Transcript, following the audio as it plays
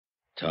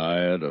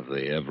Tired of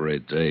the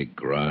everyday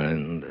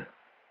grind?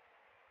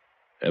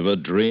 Ever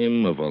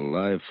dream of a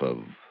life of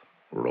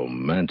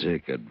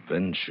romantic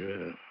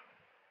adventure?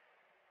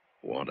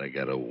 Want to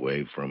get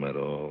away from it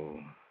all?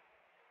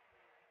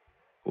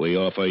 We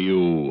offer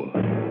you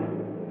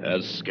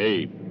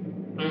Escape.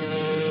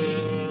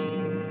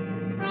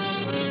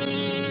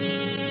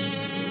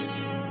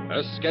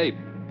 Escape,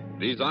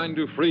 designed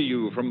to free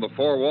you from the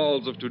four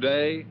walls of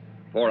today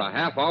for a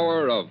half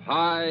hour of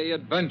high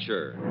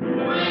adventure.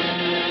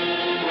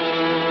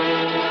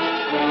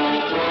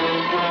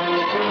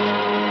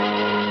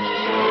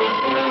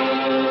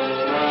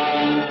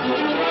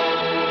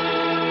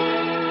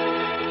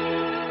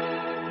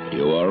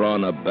 You are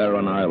on a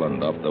barren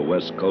island off the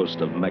west coast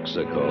of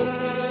Mexico.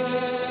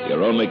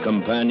 Your only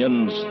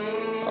companions,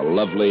 a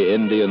lovely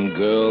Indian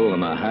girl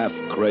and a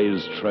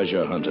half-crazed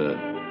treasure hunter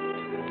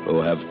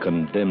who have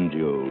condemned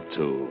you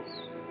to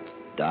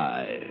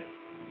die.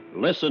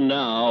 Listen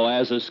now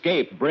as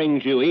Escape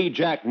brings you E.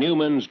 Jack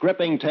Newman's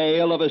gripping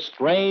tale of a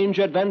strange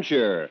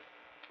adventure,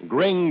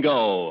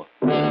 Gringo.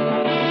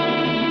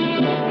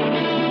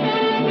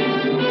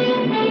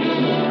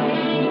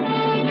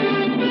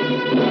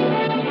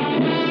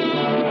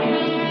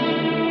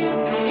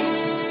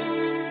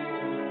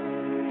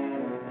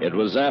 It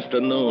was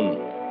afternoon.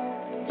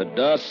 The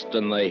dust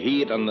and the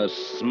heat and the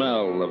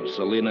smell of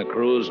Salina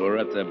Cruz were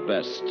at their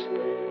best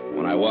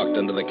when I walked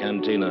into the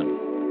cantina.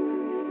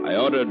 I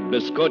ordered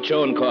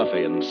bizcocho and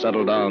coffee and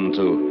settled down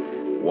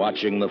to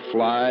watching the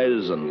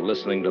flies and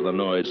listening to the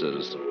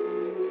noises.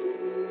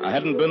 I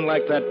hadn't been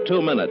like that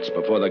 2 minutes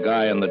before the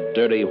guy in the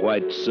dirty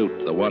white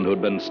suit, the one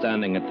who'd been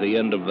standing at the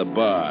end of the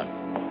bar,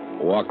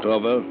 walked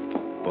over,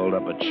 pulled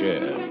up a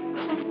chair.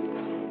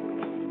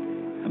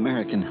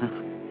 American, huh?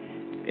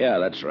 Yeah,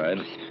 that's right.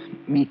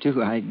 Me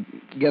too. I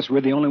guess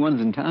we're the only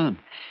ones in town.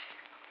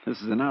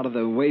 This is an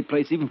out-of-the-way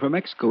place even for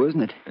Mexico,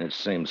 isn't it? It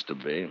seems to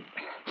be.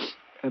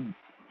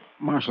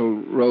 Marshall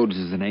Rhodes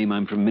is the name.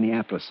 I'm from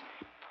Minneapolis.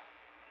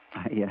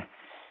 I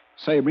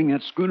saw you bring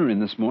that schooner in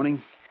this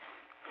morning.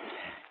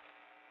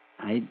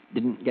 I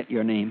didn't get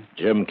your name.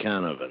 Jim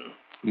Canavan.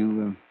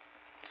 You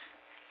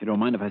don't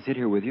mind if I sit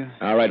here with you?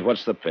 All right,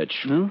 what's the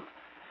pitch? No?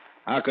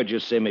 How could you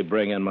see me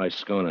bring in my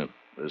schooner?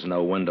 There's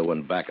no window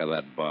in back of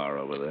that bar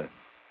over there.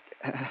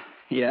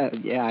 Yeah,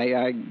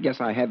 I guess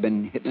I have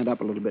been hitting it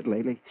up a little bit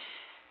lately.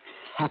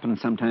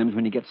 Happens sometimes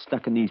when you get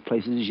stuck in these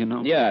places, you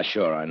know. Yeah,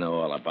 sure, I know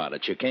all about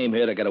it. You came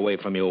here to get away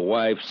from your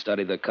wife,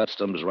 study the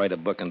customs, write a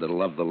book, and to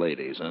love the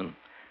ladies, huh?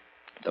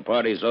 The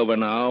party's over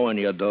now and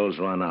your dough's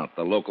run out.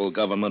 The local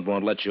government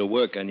won't let you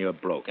work and you're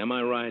broke. Am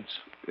I right?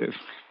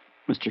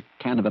 Mr.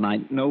 Canavan,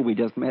 I know we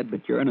just met,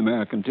 but you're an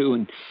American, too,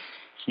 and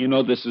you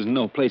know this is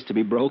no place to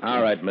be broke.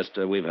 All right,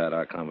 mister, we've had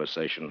our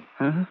conversation.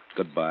 Huh?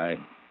 Goodbye.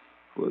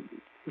 Well,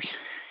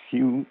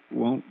 you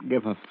won't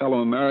give a fellow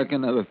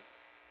American a...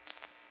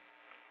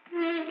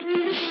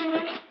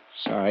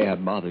 Sorry I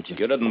bothered you.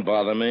 You didn't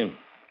bother me.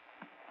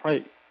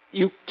 Why,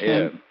 you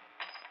can't... Here,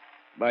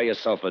 buy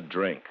yourself a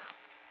drink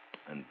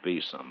and be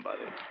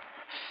somebody.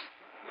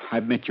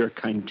 I've met your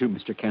kind, too,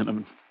 Mr.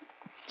 Canavan.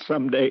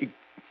 Someday,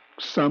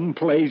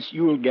 someplace,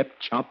 you'll get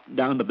chopped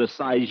down to the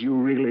size you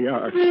really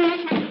are.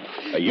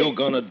 Are you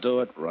going to do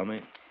it,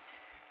 Rummy?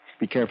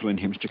 Be careful in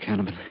here, Mr.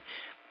 Canavan.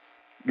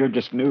 You're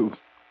just new.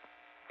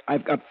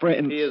 I've got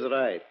friends. He is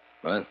right.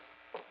 What?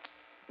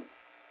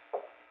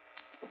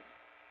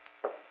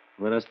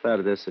 Buenas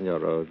tardes, Senor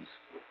Rhodes.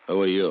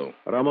 Who are you?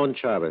 Ramon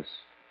Chavez.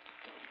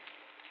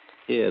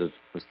 Here,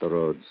 Mr.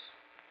 Rhodes.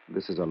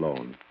 This is a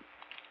loan.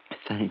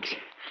 Thanks.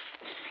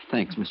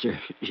 Thanks, Mr.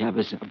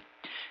 Chavez.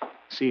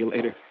 See you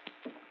later.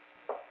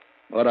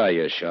 What are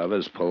you,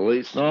 Chavez?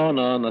 Police? No,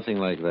 nothing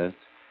like that.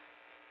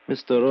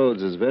 Mr.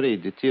 Rhodes is very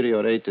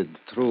deteriorated,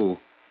 true,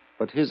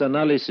 but his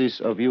analysis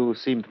of you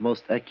seemed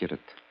most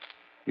accurate.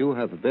 You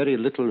have very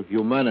little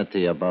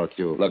humanity about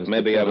you. Look, Mr.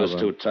 maybe I was Canavan.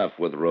 too tough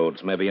with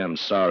Rhodes. Maybe I'm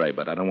sorry,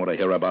 but I don't want to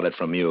hear about it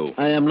from you.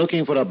 I am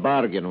looking for a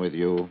bargain with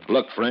you.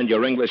 Look, friend,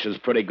 your English is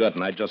pretty good,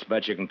 and I just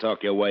bet you can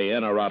talk your way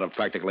in or out of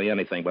practically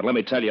anything. But let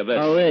me tell you this.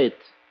 Now, wait.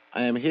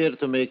 I am here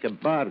to make a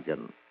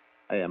bargain.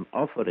 I am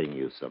offering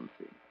you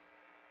something.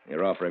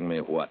 You're offering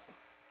me what?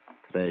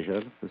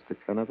 Treasure, Mr.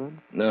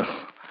 Canavan? No.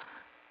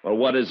 Well,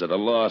 what is it? A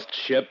lost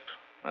ship?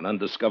 An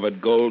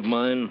undiscovered gold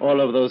mine? All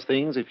of those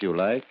things, if you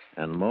like,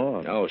 and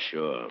more. Oh,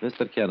 sure.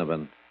 Mr.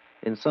 Canavan,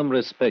 in some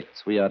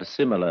respects, we are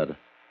similar.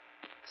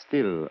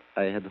 Still,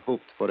 I had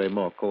hoped for a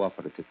more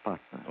cooperative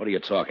partner. What are you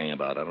talking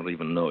about? I don't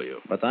even know you.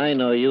 But I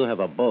know you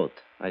have a boat.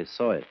 I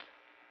saw it.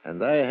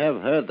 And I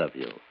have heard of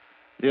you.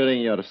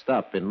 During your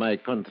stop in my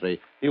country,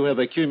 you have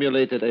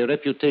accumulated a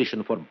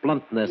reputation for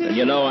bluntness. And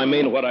you know, I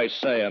mean what I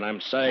say, and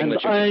I'm saying And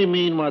that you... I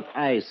mean what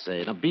I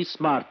say. Now, be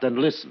smart and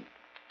listen.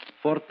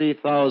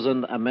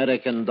 40,000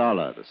 American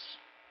dollars.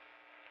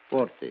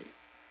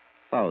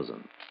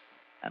 40,000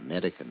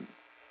 American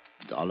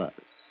dollars.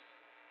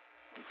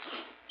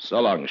 So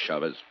long,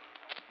 Chavez.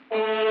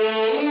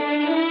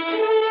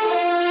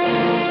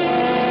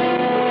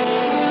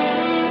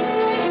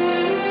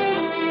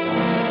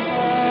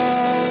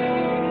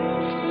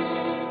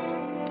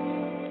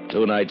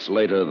 2 nights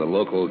later, the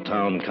local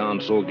town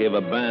council gave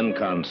a band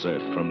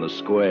concert from the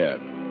square.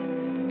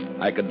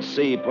 I could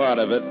see part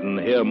of it and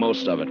hear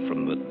most of it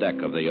from the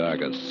deck of the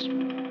Argus.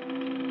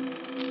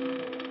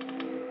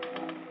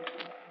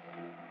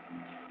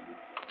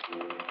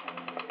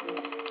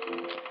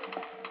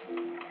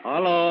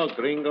 Hello,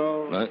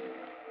 Gringo. What?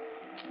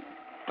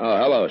 Oh,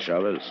 hello,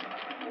 Chavez.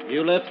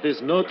 You left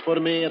this note for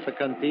me at the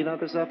cantina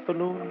this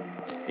afternoon?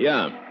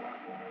 Yeah.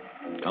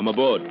 Come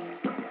aboard.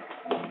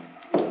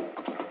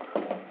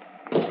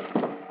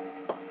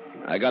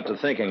 I got to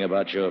thinking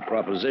about your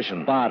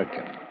proposition.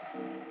 Bargain.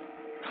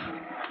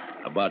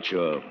 About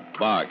your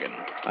bargain.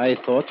 I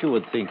thought you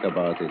would think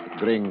about it,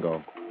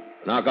 Gringo.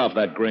 Knock off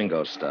that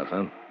Gringo stuff,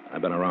 huh?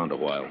 I've been around a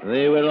while.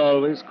 They will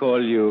always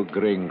call you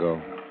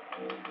Gringo.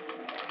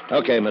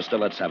 Okay, mister,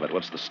 let's have it.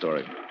 What's the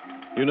story?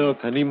 You know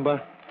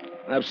Canimba?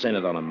 I've seen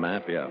it on a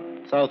map, yeah.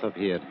 South of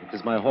here. It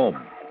is my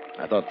home.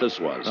 I thought this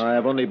was. I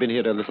have only been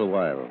here a little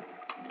while.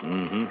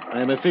 Mm-hmm.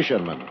 I am a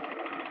fisherman.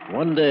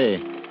 One day,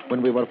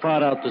 when we were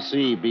far out to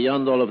sea,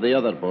 beyond all of the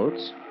other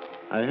boats,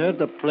 I heard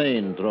a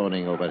plane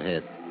droning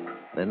overhead.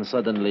 Then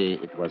suddenly,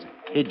 it was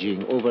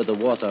hedging over the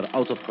water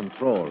out of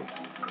control.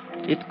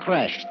 It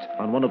crashed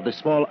on one of the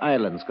small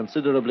islands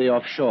considerably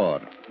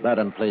offshore,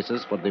 barren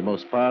places for the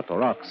most part,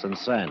 rocks and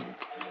sand.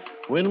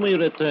 When we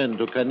returned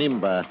to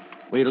Canimba,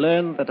 we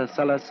learned that a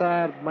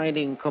Salazar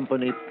Mining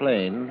Company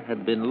plane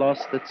had been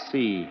lost at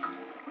sea.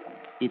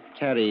 It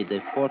carried a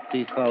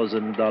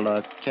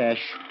 $40,000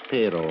 cash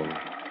payroll.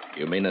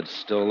 You mean it's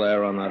still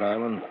there on that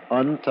island?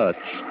 Untouched.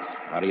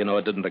 How do you know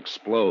it didn't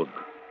explode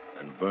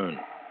and burn?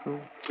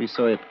 We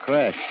saw it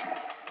crash.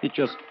 It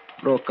just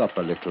broke up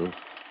a little.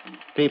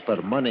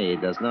 Paper money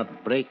does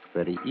not break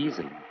very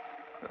easily.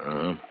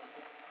 Uh-huh.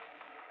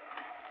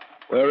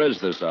 Where is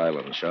this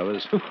island,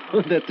 Chavez?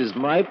 That is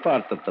my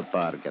part of the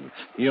bargain.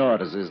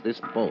 Yours is this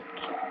boat.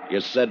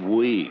 You said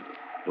we.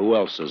 Who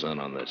else is in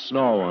on this?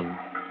 No one.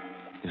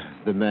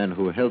 The man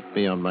who helped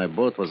me on my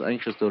boat was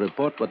anxious to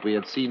report what we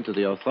had seen to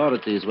the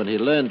authorities when he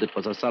learned it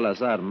was a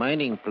Salazar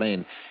mining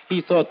plane.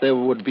 He thought there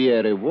would be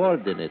a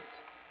reward in it.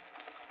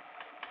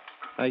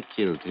 I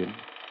killed him.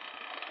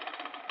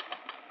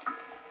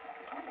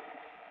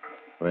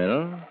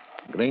 Well,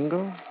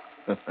 Gringo?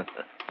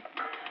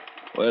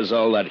 Where's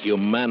all that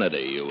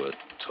humanity you were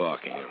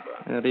talking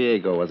about?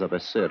 Riego was of a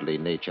surly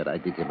nature. I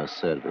did him a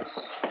service.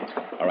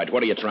 All right,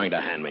 what are you trying to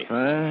hand me?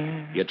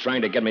 I... You're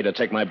trying to get me to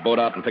take my boat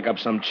out and pick up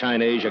some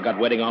Chinese you got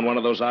waiting on one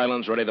of those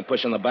islands, ready to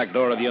push in the back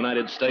door of the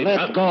United States?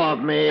 Let go of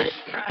me.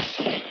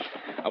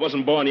 I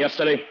wasn't born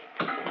yesterday.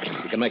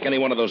 You can make any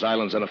one of those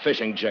islands in a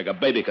fishing jig. A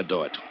baby could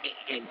do it.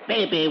 A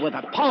baby with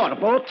a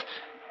powerboat?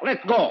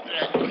 Let go.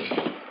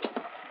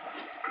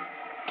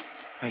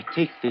 I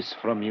take this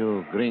from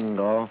you,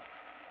 Gringo.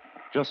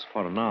 Just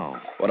for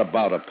now. What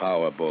about a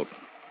powerboat?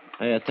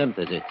 I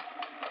attempted it.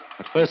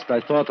 At first, I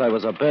thought I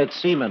was a bad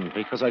seaman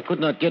because I could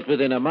not get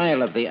within a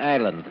mile of the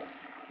island.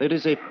 There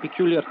is a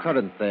peculiar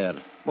current there,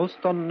 most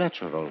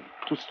unnatural,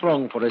 too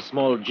strong for a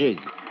small jig,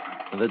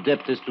 and the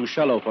depth is too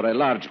shallow for a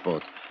large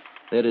boat.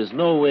 There is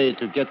no way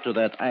to get to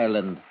that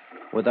island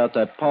without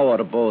a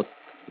powerboat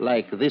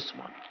like this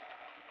one.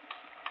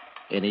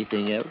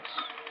 Anything else?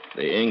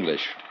 The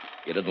English.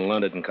 You didn't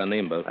learn it in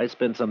Canimba. I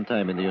spent some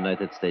time in the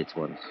United States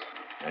once.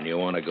 And you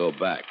want to go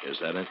back, is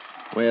that it?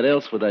 Where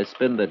else would I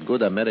spend that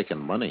good American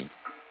money?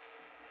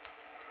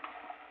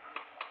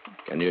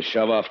 Can you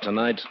shove off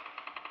tonight?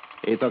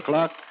 8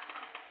 o'clock?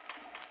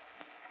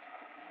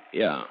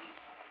 Yeah.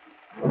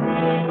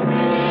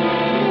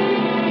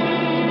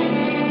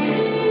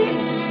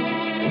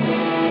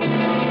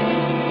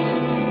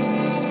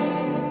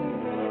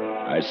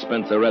 I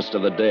spent the rest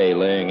of the day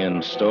laying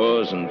in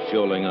stores and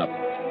fueling up.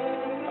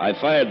 I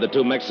fired the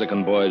 2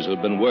 Mexican boys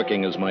who'd been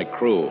working as my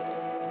crew.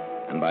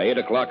 And by 8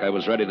 o'clock, I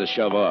was ready to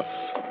shove off.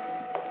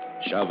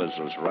 Chavez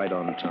was right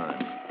on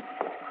time.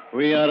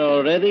 We are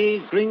all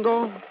ready,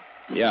 Gringo?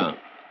 Yeah.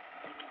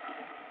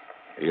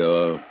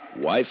 Your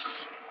wife?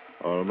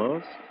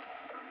 Almost.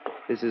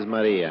 This is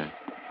Maria.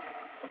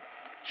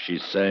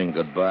 She's saying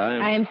goodbye?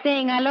 I am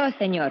saying hello,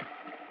 senor.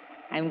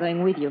 I'm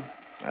going with you.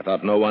 I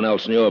thought no one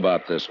else knew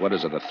about this. What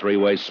is it, a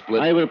 3-way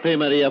split? I will pay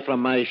Maria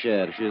from my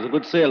share. She is a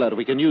good sailor.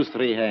 We can use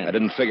 3 hands. I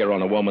didn't figure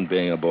on a woman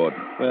being aboard.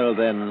 Well,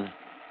 then,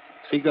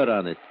 figure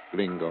on it,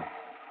 Gringo.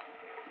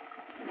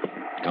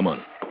 Come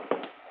on.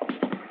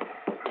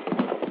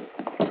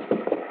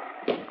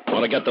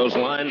 Want to get those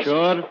lines?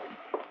 Sure.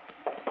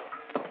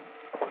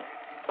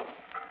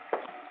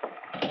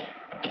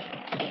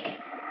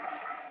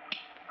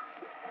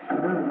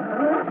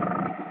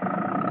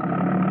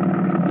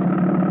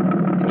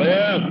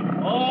 Clear.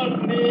 All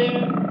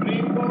clear,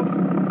 Gringo.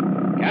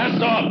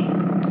 Cast off.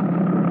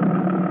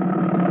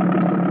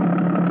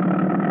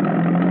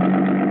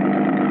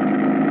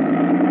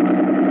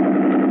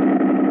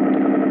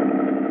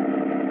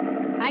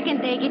 I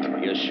can take it.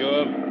 You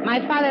sure?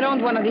 My father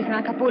owned one of these in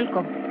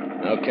Acapulco.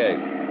 Okay.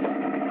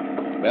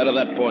 Bear to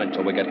that point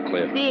till we get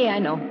clear. See, I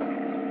know.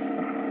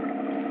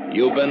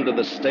 You been to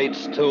the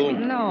States, too?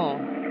 No.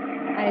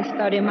 I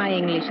study my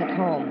English at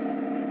home.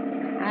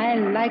 I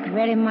like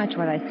very much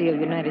what I see of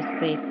United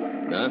States.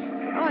 Huh?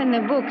 Oh, in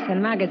the books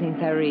and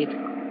magazines I read.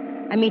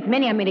 I meet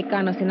many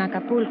Americanos in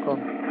Acapulco.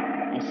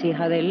 I see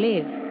how they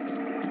live.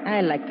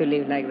 I like to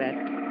live like that.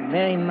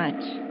 Very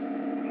much.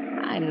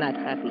 I'm not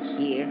happy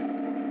here.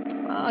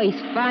 Oh,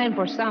 it's fine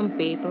for some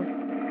people.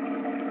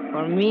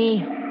 For me,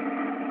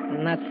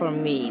 not for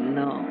me,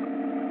 no.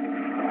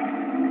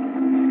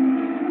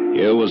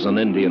 Here was an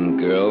Indian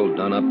girl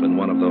done up in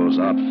one of those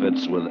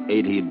outfits with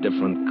 80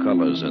 different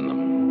colors in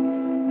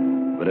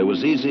them. But it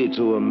was easy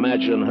to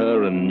imagine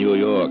her in New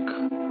York,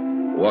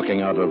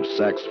 walking out of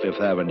Saks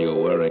Fifth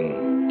Avenue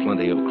wearing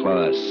plenty of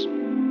class.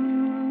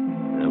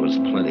 It was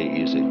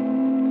plenty easy.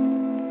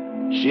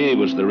 She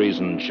was the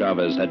reason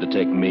Chavez had to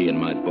take me in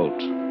my boat.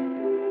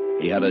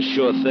 He had a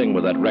sure thing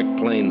with that wrecked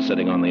plane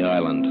sitting on the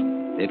island.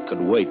 It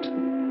could wait.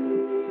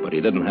 But he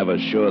didn't have a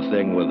sure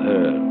thing with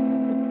her.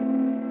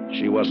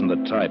 She wasn't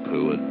the type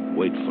who would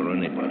wait for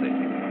anybody.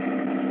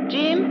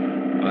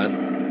 Jim? What?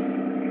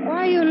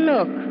 Why you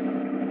look?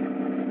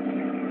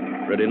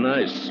 Pretty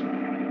nice.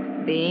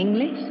 The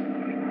English?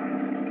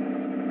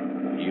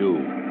 You.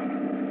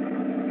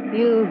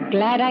 You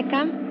glad I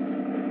come?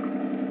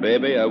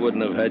 Baby, I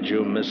wouldn't have had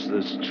you miss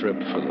this trip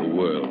for the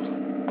world.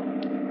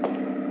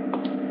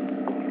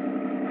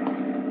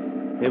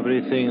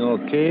 Everything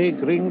okay,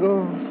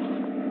 Gringo?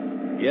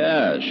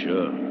 Yeah,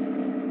 sure.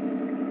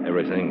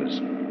 Everything's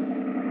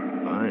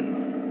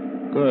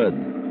fine. Good.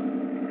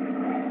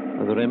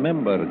 But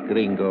remember,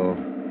 Gringo,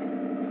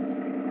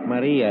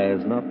 Maria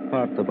is not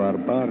part of our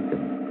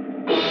bargain.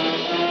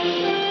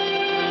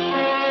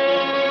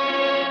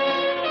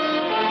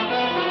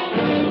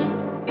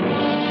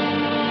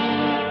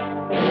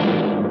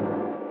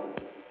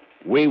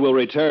 We will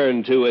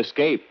return to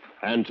Escape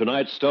and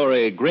tonight's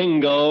story,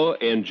 Gringo,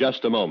 in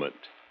just a moment.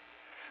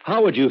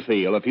 How would you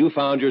feel if you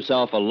found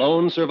yourself a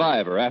lone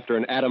survivor after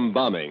an atom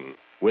bombing,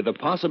 with the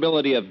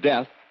possibility of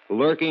death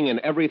lurking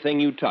in everything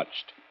you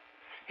touched?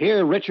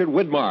 Hear Richard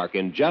Widmark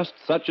in just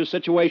such a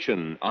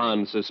situation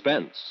on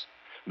Suspense.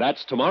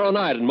 That's tomorrow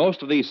night in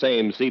most of these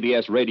same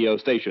CBS radio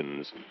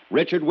stations.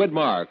 Richard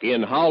Widmark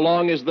in How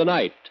Long is the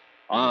Night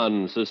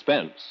on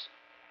Suspense.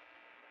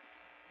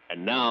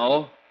 And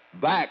now,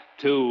 back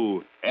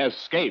to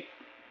Escape.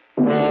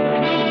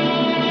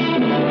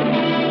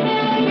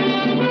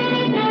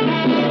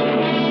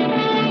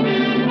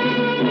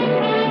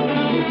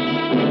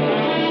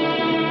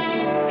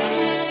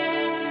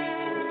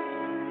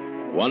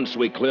 Once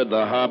we cleared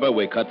the harbor,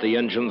 we cut the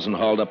engines and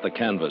hauled up the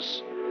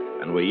canvas.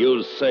 And we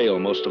used sail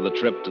most of the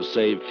trip to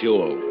save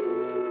fuel.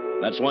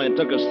 That's why it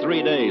took us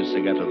 3 days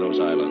to get to those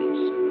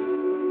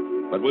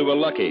islands. But we were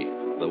lucky.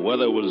 The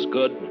weather was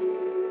good,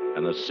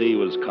 and the sea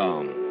was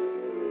calm.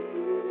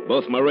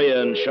 Both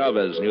Maria and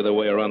Chavez knew their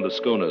way around the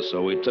schooner,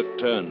 so we took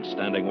turns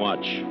standing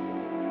watch.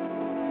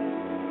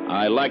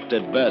 I liked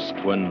it best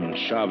when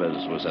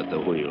Chavez was at the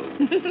wheel.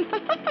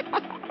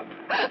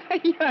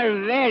 You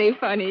are very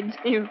funny,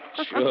 Jim.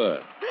 Sure.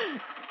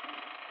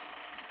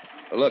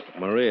 Look,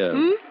 Maria,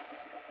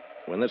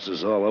 when this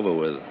is all over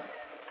with,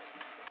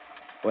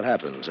 what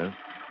happens, huh?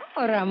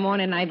 Oh, Ramon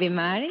and I be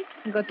married,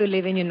 go to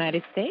live in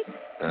United States.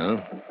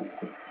 Huh?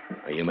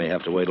 Well, you may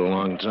have to wait a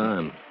long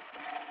time.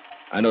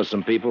 I know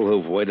some people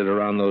who've waited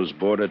around those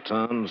border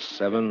towns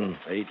 7,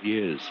 8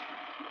 years.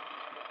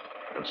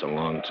 That's a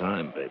long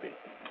time, baby.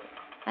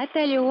 I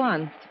tell you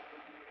once,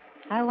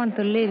 I want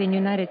to live in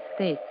United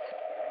States.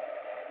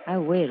 I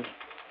will.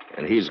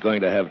 And he's going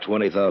to have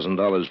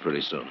 $20,000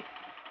 pretty soon.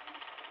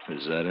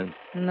 Is that it?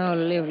 No,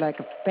 live like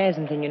a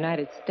peasant in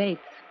United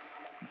States.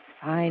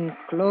 Fine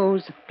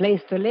clothes,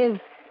 place to live,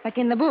 like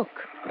in the book.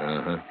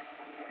 Uh-huh.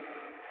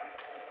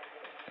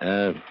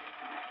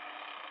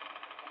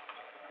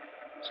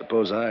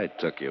 Suppose I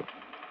took you.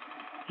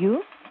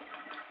 You?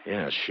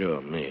 Yeah,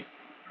 sure, me.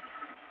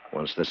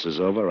 Once this is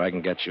over, I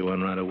can get you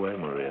in right away,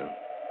 Maria.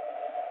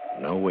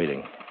 No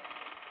waiting.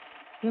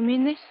 You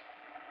mean this?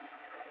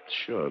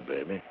 Sure,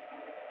 baby.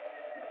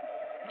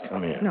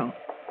 Come here. No.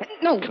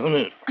 No. Come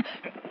here.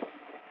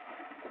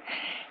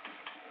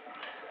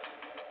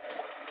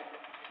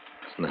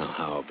 Now,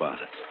 how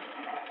about it?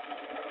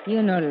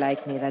 You don't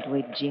like me that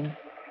way, Jim.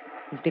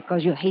 It's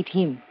because you hate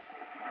him.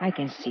 I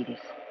can see this.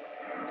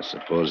 I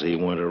suppose he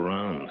went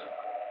around.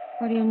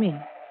 What do you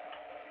mean?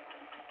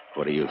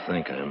 What do you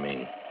think I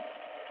mean?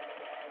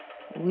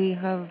 We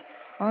have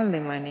all the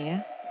money,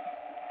 eh?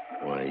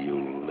 Why,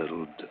 you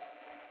little...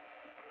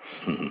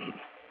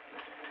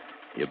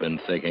 You've been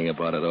thinking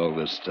about it all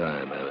this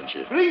time, haven't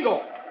you?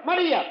 Gringo!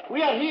 Maria!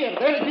 We are here.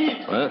 There it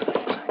is.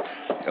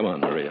 What? Come on,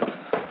 Maria.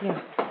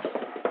 Yeah.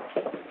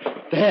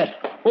 There.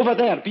 Over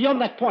there.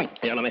 Beyond that point.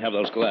 Here, let me have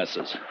those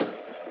glasses.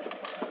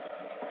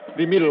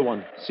 The middle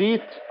one. See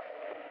it?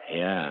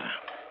 Yeah.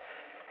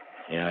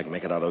 Yeah, I can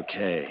make it out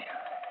okay.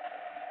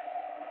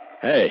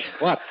 Hey.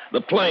 What?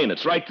 The plane.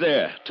 It's right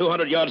there.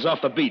 200 yards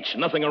off the beach.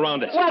 Nothing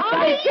around it. What?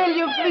 I tell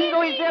you,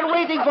 Gringo is there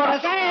waiting for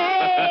us.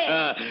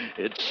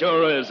 It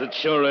sure is. It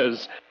sure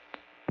is.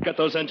 Get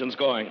those engines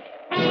going.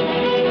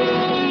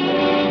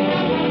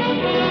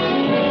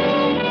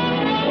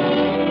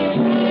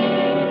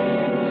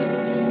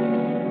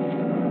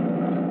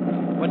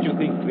 What do you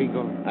think,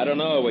 Gringo? I don't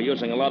know. We're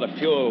using a lot of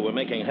fuel. We're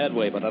making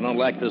headway, but I don't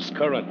like this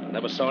current.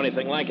 Never saw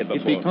anything like it It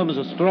before. becomes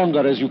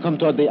stronger as you come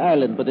toward the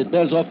island, but it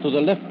bears off to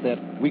the left there.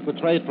 We could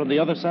try it from the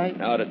other side?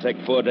 Now, it'd take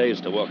 4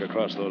 days to walk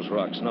across those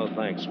rocks. No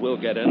thanks. We'll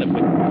get in if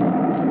we...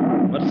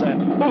 What's that?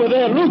 Over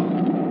there, look!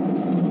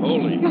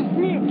 Holy...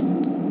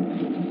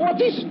 What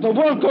is it? The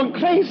world gone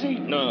crazy?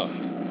 No.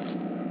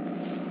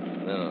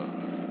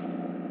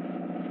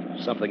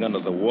 Something under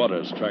the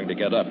water's trying to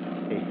get up.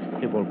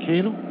 A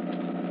volcano?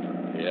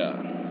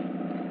 Yeah.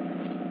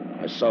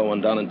 I saw one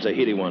down in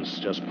Tahiti once,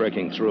 just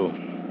breaking through.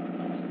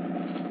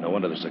 No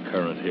wonder there's a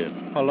current here.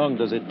 How long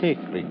does it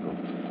take, Gringo?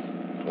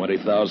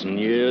 20,000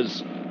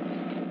 years.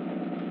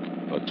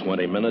 Or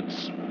 20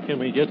 minutes. Can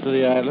we get to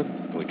the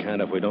island? We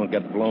can't if we don't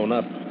get blown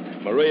up.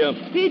 Maria,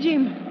 See,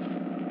 Jim.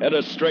 head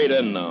us straight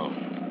in now.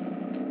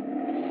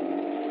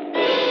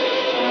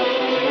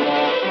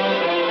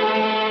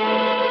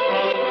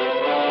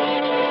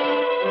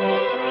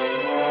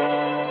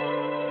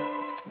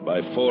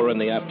 By 4 in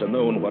the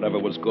afternoon, whatever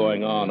was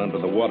going on under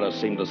the water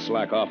seemed to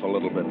slack off a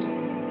little bit.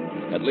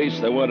 At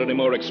least there weren't any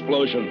more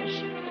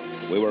explosions.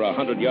 We were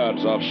 100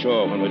 yards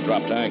offshore when we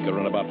dropped anchor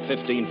in about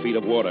 15 feet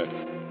of water.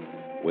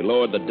 We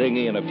lowered the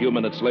dinghy, and a few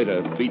minutes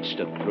later, beached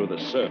it through the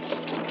surf.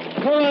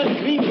 Come on,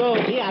 Gringo,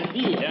 we are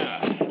here.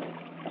 Yeah.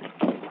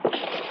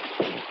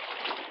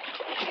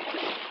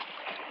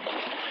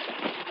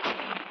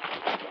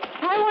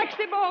 I watch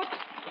the boat.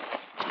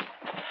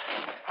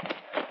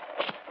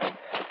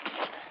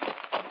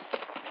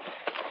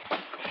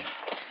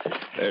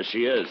 There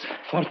she is.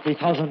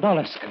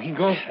 $40,000,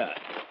 Gringo.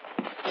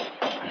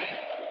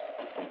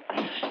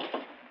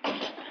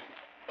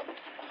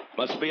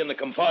 Must be in the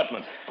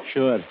compartment.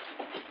 Sure.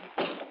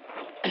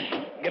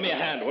 Give me a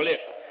hand, will you?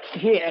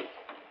 Here.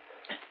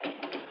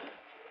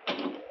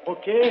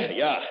 Okay.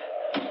 Yeah.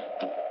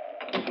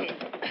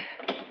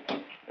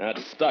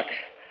 That's stuck.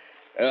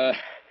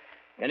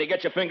 Can you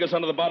get your fingers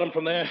under the bottom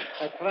from there?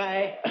 I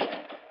try.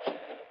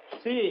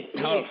 See.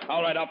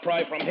 All right, I'll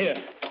pry from here.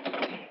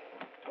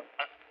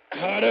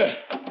 Harder.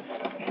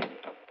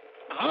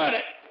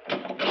 Harder.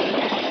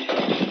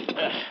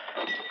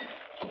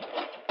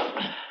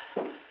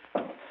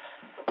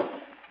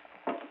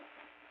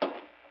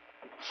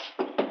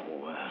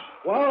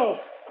 Wow.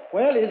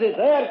 Well, is it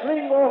there,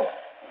 Gringo?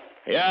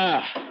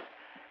 Yeah.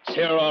 It's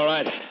here, all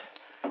right.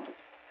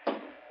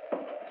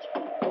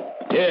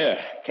 Here,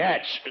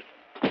 catch.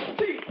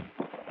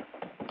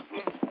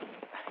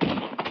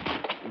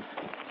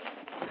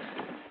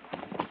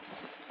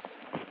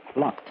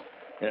 Locked.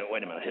 Yeah,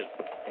 wait a minute.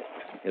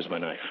 Here's my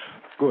knife.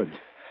 Good.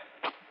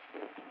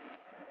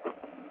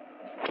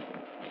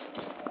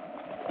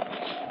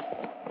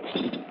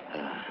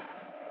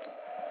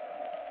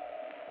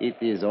 It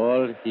is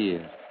all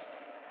here.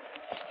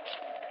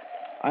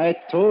 I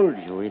told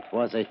you it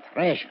was a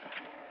treasure.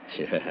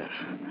 Yeah.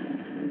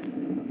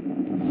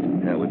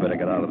 Yeah, we better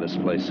get out of this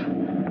place.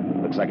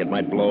 Looks like it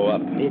might blow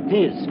up. It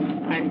is.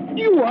 And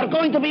you are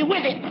going to be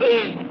with it.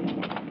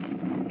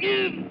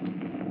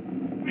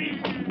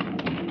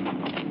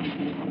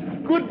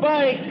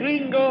 Goodbye,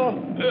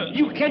 Gringo.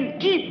 You can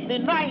keep the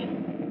knife.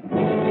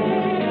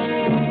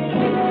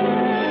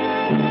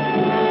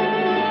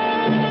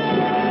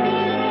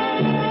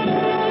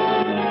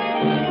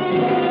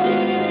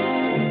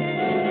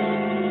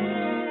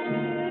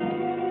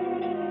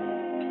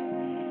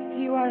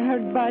 You are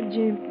hurt bad,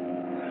 Jim.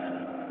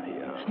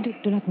 Yeah.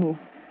 Do not move.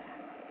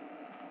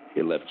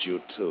 He left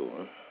you, too,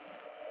 huh?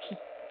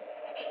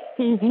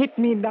 He hit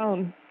me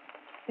down.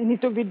 Then he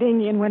took the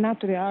dinghy and went out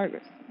to the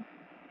Argus.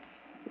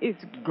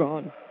 It's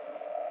gone.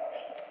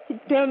 He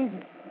tells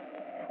me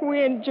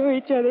we enjoy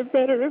each other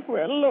better if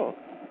we're alone.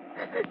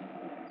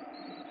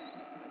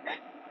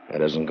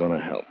 That isn't going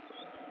to help.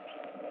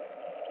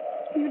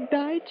 You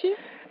died, Jim?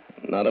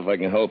 Not if I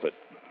can help it.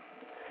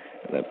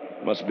 There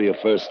must be a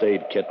first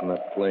aid kit in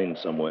that plane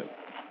somewhere.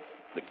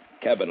 The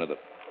cabin of the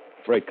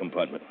freight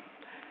compartment.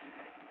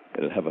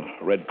 It'll have a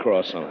red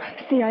cross on it.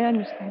 See, I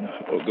understand.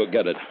 We'll go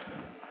get it.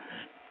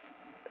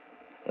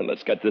 And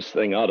let's get this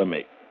thing out of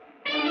me.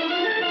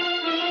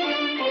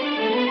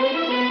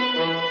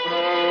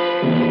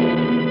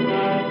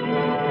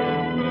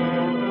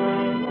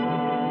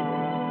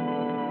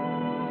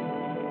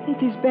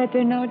 It is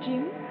better now,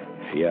 Jim?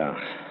 Yeah.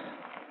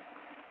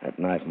 That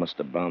knife must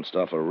have bounced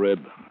off a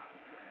rib.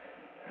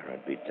 Or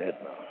I'd be dead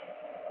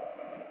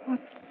now.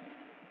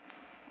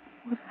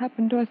 What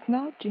happened to us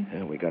now, Jim?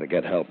 Yeah, we gotta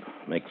get help.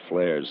 Make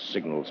flares,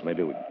 signals.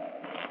 Maybe we...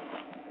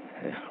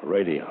 Yeah,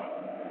 radio.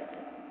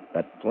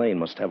 That plane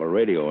must have a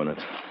radio in it.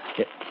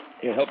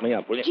 Here, help me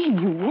up, will you? Jim,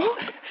 you walk?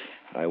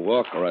 I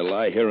walk or I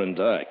lie here and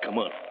die. Come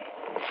on.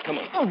 Come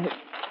on.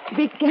 Oh,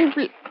 be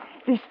careful.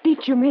 The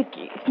speech you make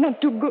is not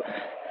too good.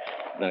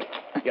 Now,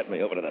 get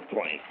me over to that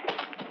plane.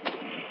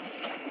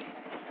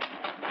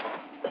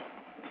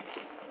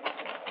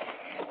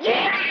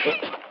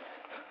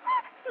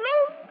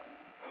 Look,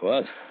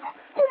 What?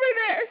 over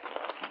there.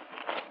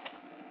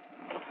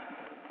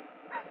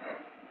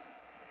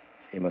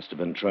 He must have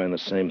been trying the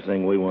same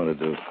thing we want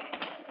to do.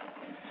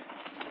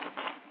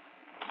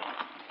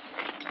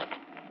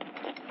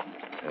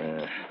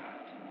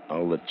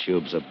 All the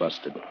tubes are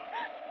busted.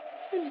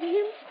 And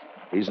him?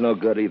 He's no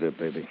good either,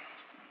 baby.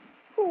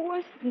 Who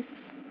was this?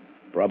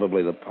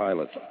 Probably the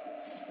pilot.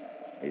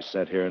 He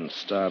sat here and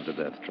starved to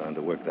death trying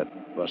to work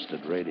that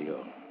busted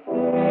radio.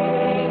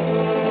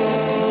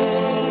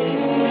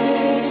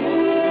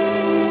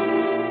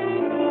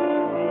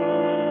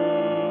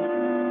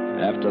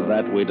 After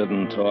that, we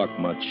didn't talk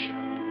much.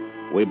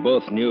 We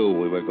both knew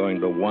we were going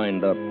to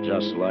wind up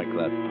just like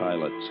that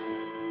pilot.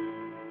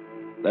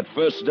 That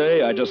first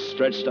day, I just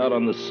stretched out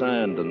on the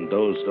sand and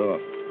dozed off.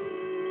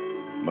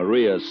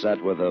 Maria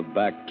sat with her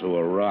back to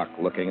a rock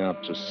looking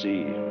out to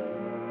sea.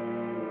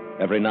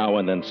 Every now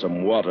and then,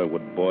 some water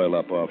would boil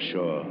up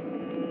offshore,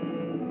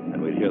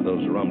 and we'd hear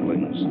those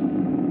rumblings.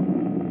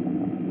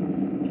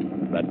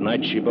 That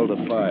night, she built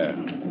a fire,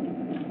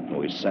 and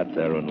we sat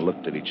there and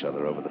looked at each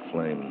other over the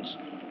flames.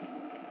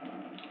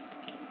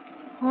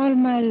 All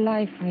my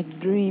life I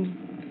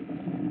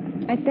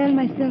dream. I tell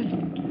myself,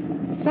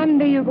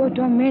 someday you go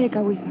to America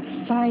with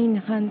a fine,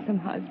 handsome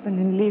husband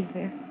and live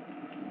there.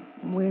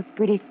 Wear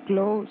pretty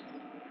clothes.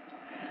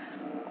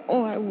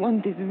 Oh, I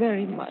want it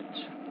very much.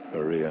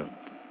 Maria,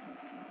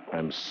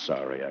 I'm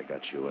sorry I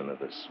got you into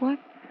this. What?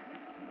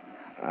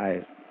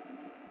 I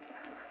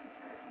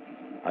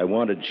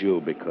wanted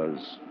you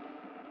because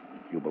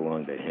you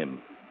belong to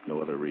him.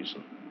 No other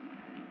reason.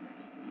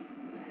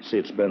 See,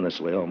 it's been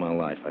this way all my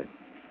life.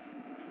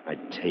 I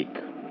take.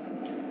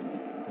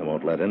 I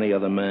won't let any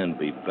other man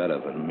be better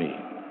than me.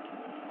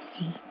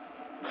 See?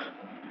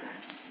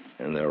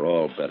 And they're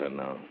all better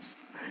now.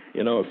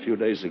 You know, a few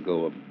days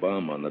ago, a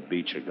bum on the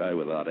beach, a guy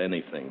without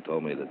anything,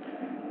 told me that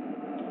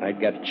I'd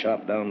get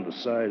chopped down to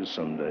size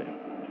someday.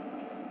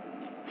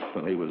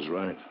 Well, he was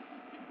right.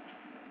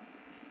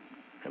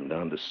 I'm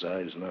down to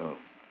size now.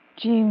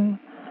 Jim,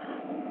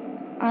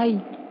 I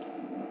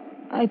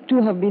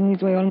too have been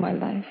this way all my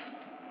life.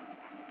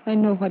 I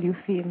know what you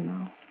feel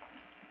now.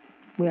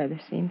 We are the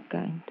same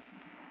kind.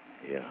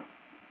 Yeah.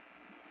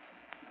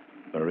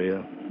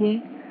 Maria? Yeah?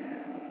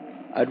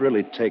 I'd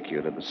really take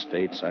you to the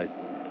States.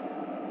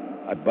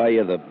 I'd buy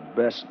you the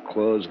best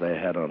clothes they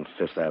had on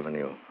Fifth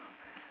Avenue.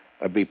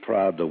 I'd be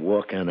proud to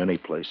walk in any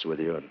place with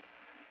you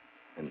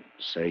and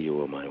say you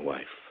were my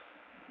wife.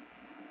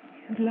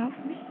 You love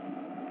me?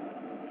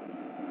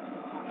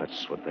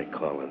 That's what they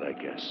call it, I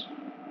guess.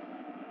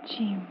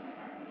 Jim,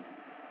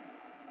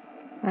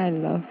 I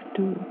love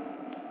too.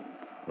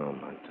 Oh,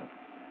 Marta.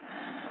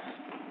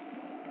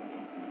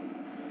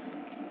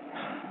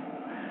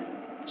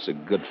 It's a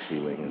good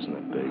feeling, isn't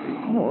it, baby?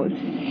 Oh,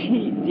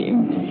 see,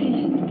 Jim,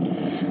 see.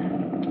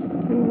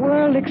 The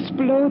world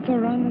explodes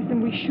around us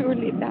and we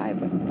surely die,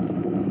 but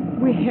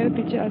we help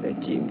each other,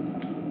 Jim.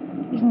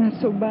 Isn't that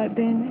so bad,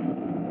 then?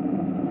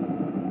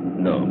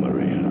 No,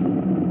 Maria.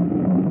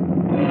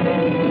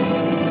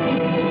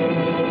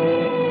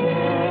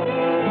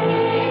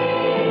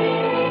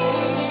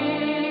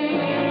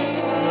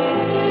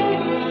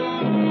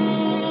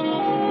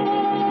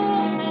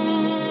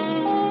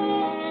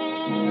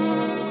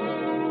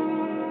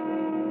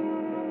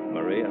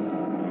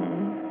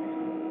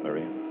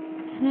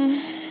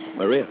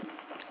 Maria.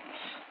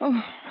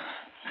 Oh.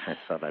 I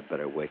thought I'd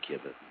better wake you.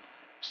 The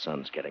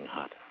sun's getting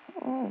hot.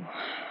 Oh,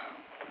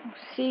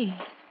 see.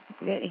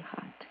 Very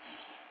hot.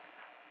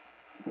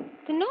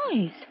 The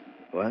noise.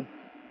 What?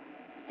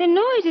 The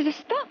noise is a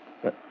stop.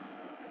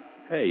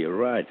 Hey, you're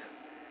right.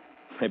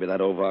 Maybe that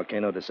old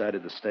volcano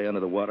decided to stay under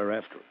the water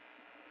after it.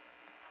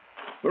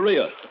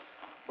 Maria,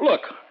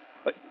 look.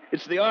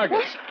 It's the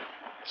Argus.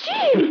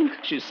 Jim!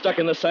 She's stuck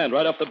in the sand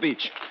right off the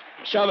beach.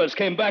 Chavez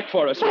came back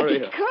for us, But Maria.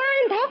 the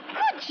current, how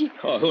could she?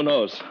 Oh, who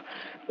knows?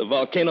 The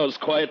volcano's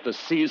quiet, the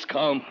sea's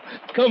calm.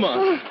 Come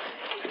on.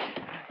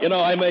 You know,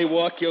 I may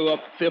walk you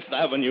up Fifth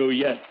Avenue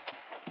yet.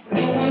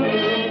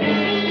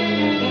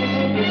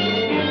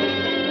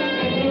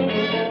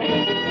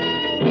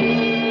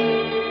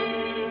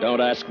 Don't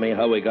ask me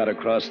how we got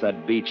across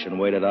that beach and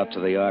waded out to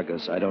the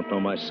Argus. I don't know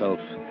myself.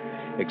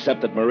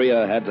 Except that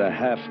Maria had to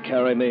half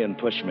carry me and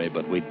push me,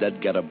 but we did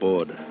get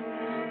aboard.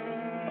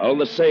 All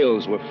the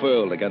sails were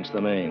furled against the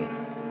main.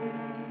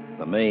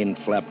 The main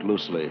flapped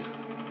loosely,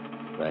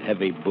 the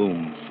heavy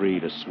boom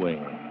free to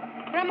swing.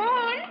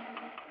 Ramon!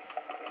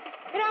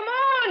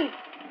 Ramon!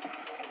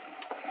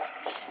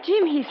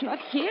 Jim, he's not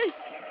here.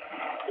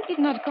 He did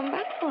not come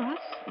back for us.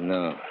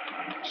 No.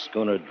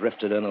 Schooner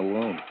drifted in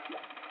alone.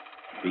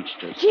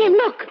 Beached us. Jim,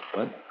 look!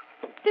 What?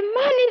 The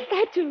man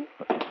inside too.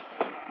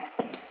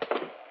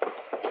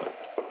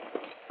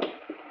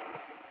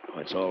 Oh,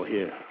 it's all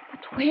here.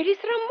 But where is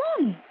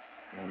Ramon?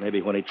 Well,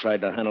 maybe when he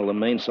tried to handle the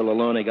mainsail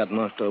alone, he got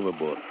knocked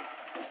overboard.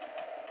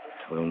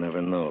 We'll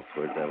never know,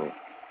 poor devil.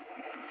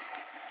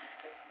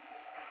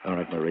 All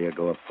right, Maria,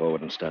 go up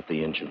forward and start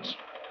the engines.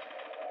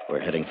 We're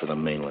heading for the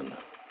mainland.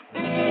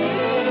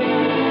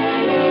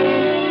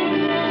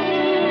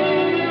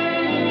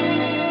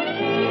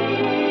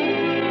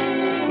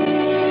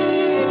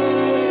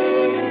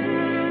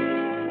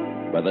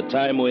 By the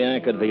time we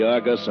anchored the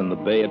Argus in the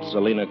bay at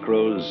Salina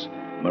Cruz,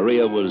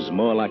 Maria was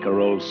more like her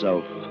old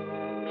self.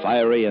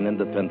 Fiery and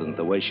independent,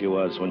 the way she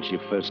was when she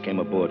first came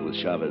aboard with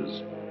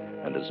Chavez.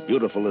 and as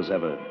beautiful as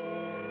ever.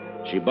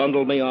 She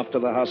bundled me off to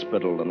the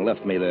hospital and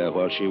left me there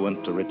while she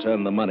went to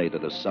return the money to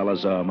the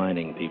Salazar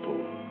mining people.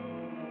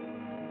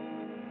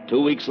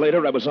 2 weeks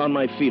later, I was on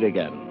my feet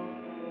again,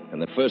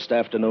 and the first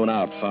afternoon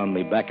out found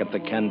me back at the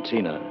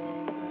cantina,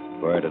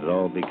 where it had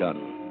all begun.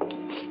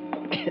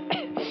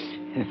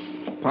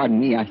 Pardon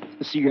me, I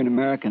see you're an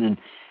American, and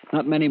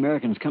not many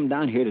Americans come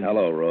down here to...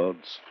 Hello,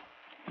 Rhodes.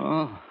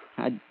 Oh,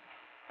 I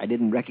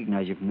didn't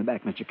recognize you from the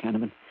back, Mr.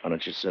 Canavan. Why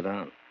don't you sit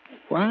down?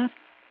 What?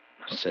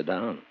 Sit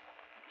down.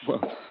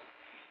 Well,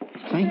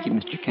 thank you,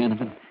 Mr.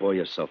 Canavan. Pour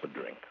yourself a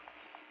drink.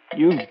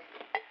 You've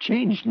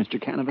changed, Mr.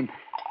 Canavan.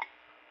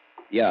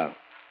 Yeah,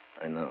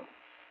 I know.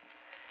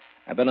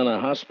 I've been in a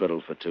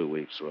hospital for 2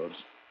 weeks, Rhodes.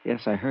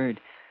 Yes, I heard.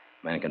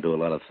 Man can do a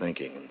lot of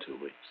thinking in 2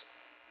 weeks.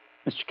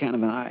 Mr.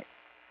 Canavan,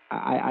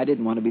 I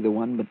didn't want to be the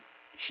one, but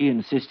she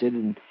insisted,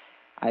 and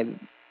I...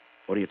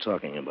 What are you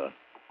talking about?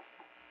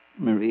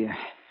 Maria,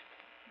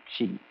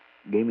 she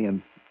gave me a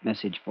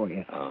message for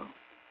you. Oh.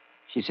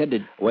 She said to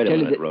Wait a tell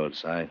you minute, that...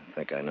 Rhodes. I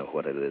think I know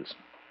what it is.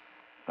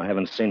 I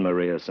haven't seen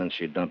Maria since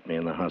she dumped me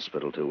in the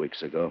hospital 2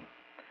 weeks ago.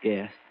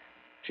 Yes.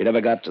 She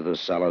never got to the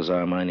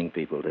Salazar mining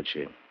people, did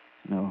she?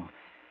 No,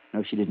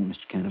 she didn't,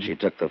 Mr. Canavan. She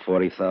took the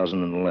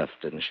 40,000 and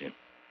left, didn't she?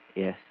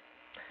 Yes.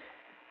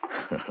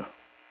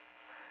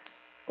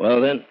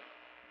 Well, then,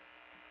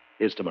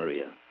 here's to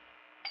Maria.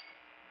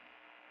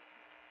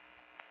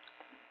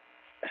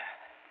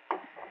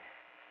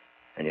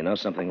 And you know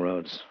something,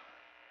 Rhodes?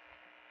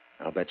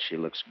 I'll bet she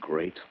looks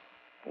great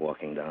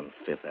walking down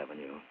Fifth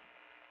Avenue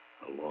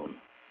alone.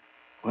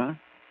 What?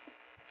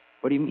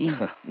 What do you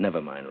mean?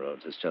 Never mind,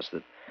 Rhodes. It's just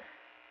that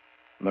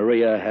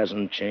Maria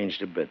hasn't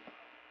changed a bit.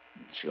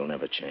 She'll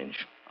never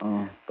change.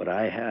 Oh. But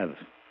I have.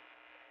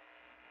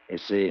 You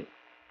see,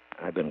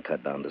 I've been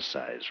cut down to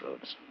size,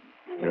 Rhodes.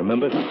 You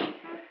remember?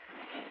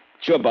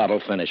 It's your bottle.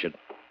 Finish it.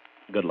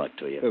 Good luck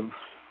to you.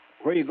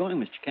 Where are you going,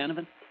 Mr.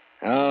 Canavan?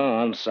 Oh,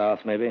 on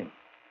south, maybe.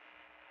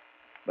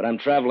 But I'm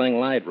traveling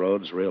light,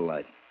 Rhodes, real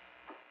light.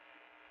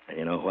 And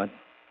you know what?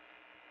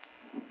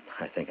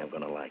 I think I'm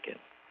going to like it.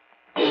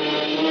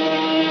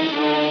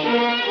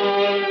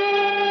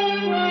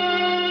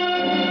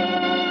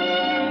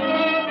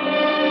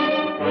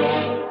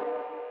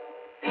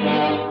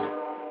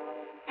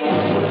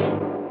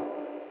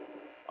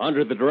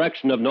 Under the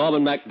direction of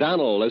Norman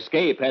MacDonald,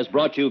 Escape has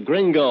brought you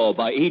Gringo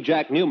by E.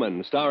 Jack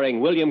Newman,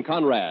 starring William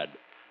Conrad.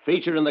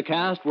 Featured in the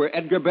cast were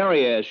Edgar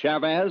Berry as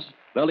Chavez,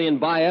 Lillian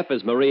Bayef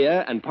as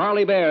Maria, and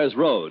Parley Bear as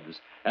Rhodes.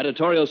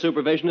 Editorial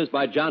supervision is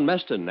by John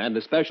Meston, and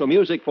the special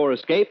music for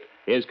Escape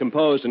is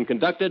composed and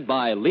conducted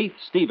by Leith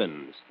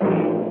Stevens.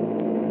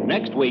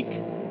 Next week...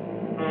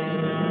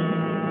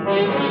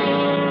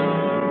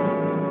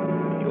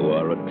 You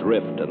are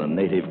adrift in a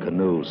native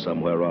canoe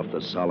somewhere off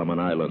the Solomon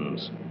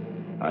Islands.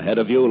 Ahead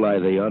of you lie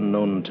the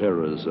unknown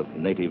terrors of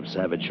native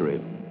savagery.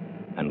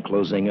 And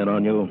closing in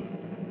on you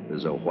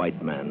is a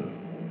white man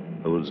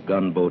whose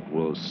gunboat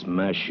will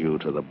smash you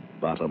to the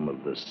bottom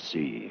of the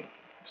sea.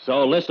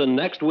 So listen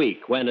next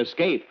week when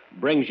Escape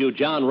brings you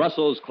John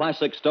Russell's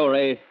classic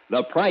story,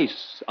 The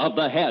Price of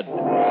the Head.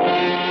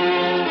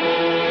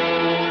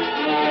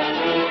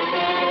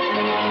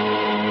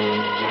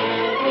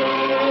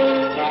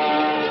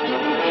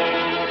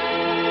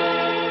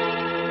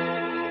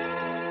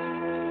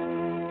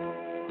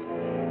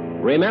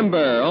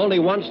 Remember, only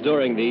once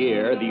during the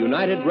year, the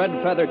United Red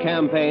Feather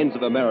Campaigns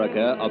of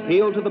America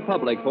appeal to the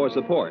public for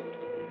support.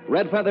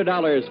 Red Feather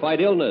dollars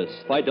fight illness,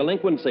 fight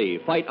delinquency,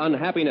 fight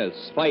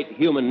unhappiness, fight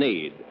human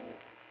need.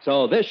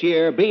 So this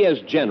year, be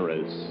as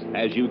generous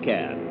as you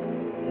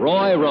can.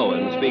 Roy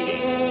Rowan speaking.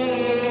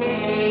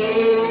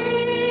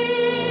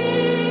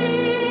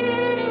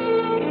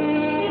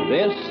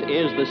 This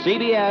is the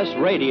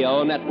CBS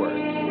Radio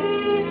Network.